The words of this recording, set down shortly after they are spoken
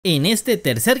En este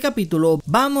tercer capítulo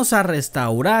vamos a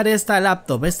restaurar esta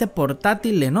laptop, este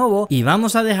portátil Lenovo, y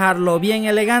vamos a dejarlo bien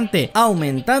elegante,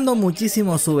 aumentando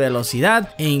muchísimo su velocidad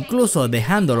e incluso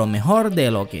dejándolo mejor de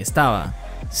lo que estaba.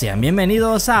 Sean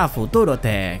bienvenidos a Futuro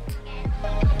Tech.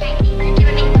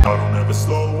 I don't ever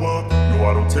slow up, no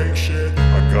I don't take shit.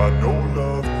 I got no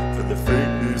love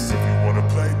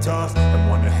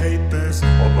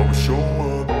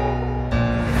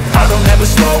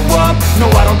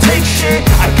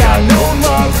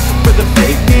for the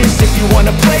fakeness. If you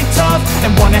wanna play tough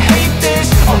and wanna hate this,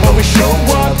 I'll always show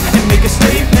up and make a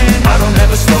statement. I don't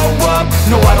ever slow up,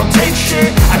 no I don't take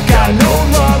shit. I got no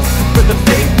love for the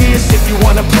fakeness. If you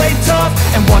wanna play tough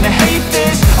and wanna hate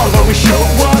this, I'll always show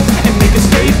up and make a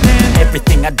statement.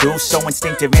 Everything I do so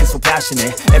instinctive and so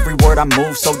passionate. Every word I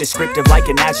move so descriptive like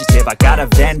an adjective. I got a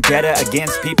vendetta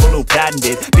against people who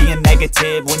patented being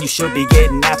negative when you should be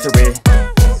getting after it.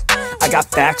 I got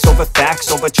facts over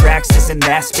tracks, this and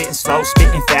that. Spitting slow,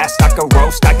 spitting fast. I could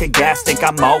roast, I could gas. Think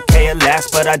I'm okay at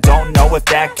last, but I don't know if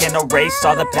that can erase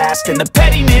all the past. And the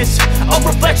pettiness, a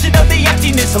reflection of the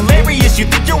emptiness. Hilarious, you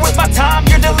think you're worth my time,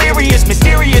 you're delirious.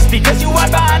 Mysterious, because you hide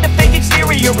behind a fake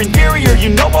exterior. Inferior, you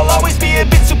know I'll always be a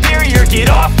bit superior. Get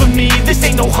off of me, this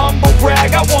ain't no humble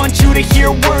brag. I want you to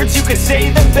hear words, you can say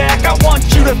them back. I want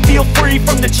you to feel free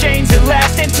from the chains at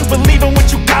last, and to believe in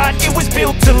what you got, it was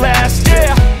built to last,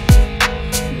 yeah.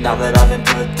 Now that I've been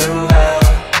put through hell,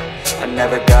 I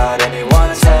never got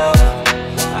anyone's help.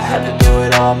 I had to do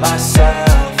it all myself.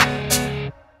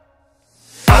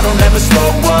 I don't ever slow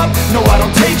up, no I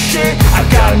don't take shit. I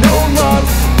got no love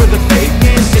for the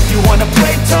fakeness. If you wanna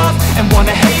play tough and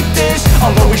wanna hate this,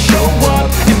 I'll always show up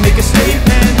and make a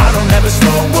statement. I don't ever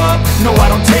slow up, no I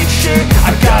don't take shit.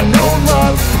 I got no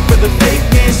love for the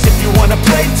fakeness. If you wanna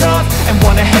play tough and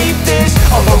wanna hate this,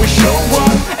 I'll always show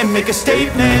up and make a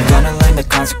statement. Gonna learn the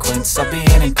consequence of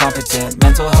being incompetent.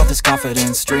 Mental health is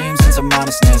confidence, dreams and some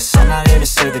honestness. I'm not here to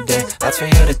save the day, that's for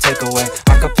you to take away.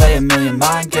 I could play a million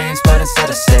mind games, but instead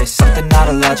I say something not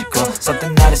illogical,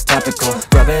 something that is topical.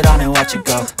 Rub it on and watch it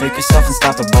go, make yourself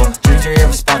unstoppable. Dreams are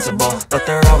irresponsible, but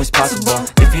they're always possible.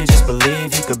 If you just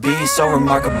believe, you could be so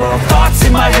remarkable. Thoughts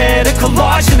in my head, a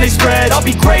collage and they spread. I'll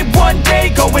be great one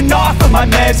day, going off of my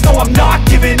meds. No, I'm not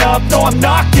giving up, no, I'm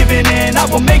not giving in. I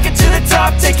will make it to the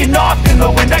top, taking off in the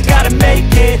wind. I gotta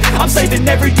make it, I'm saving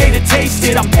every day to taste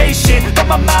it. I'm patient, but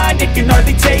my mind, it can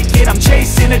hardly take it. I'm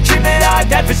chasing a dream that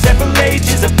I've had for several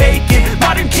ages. A vacant,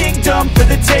 modern kingdom for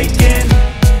the taking.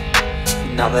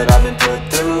 Now that I've been put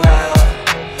through hell,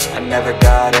 I never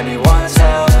got anyone's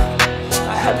help.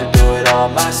 I had to do it all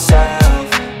myself.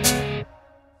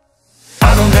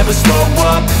 I don't ever slow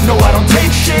up, no I don't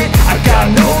take shit. I got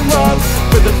no love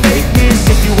for the fakeness.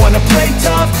 If you wanna play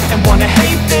tough and wanna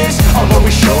hate this, I'll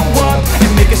always show up and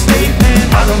make a statement.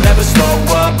 I don't ever slow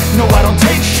up,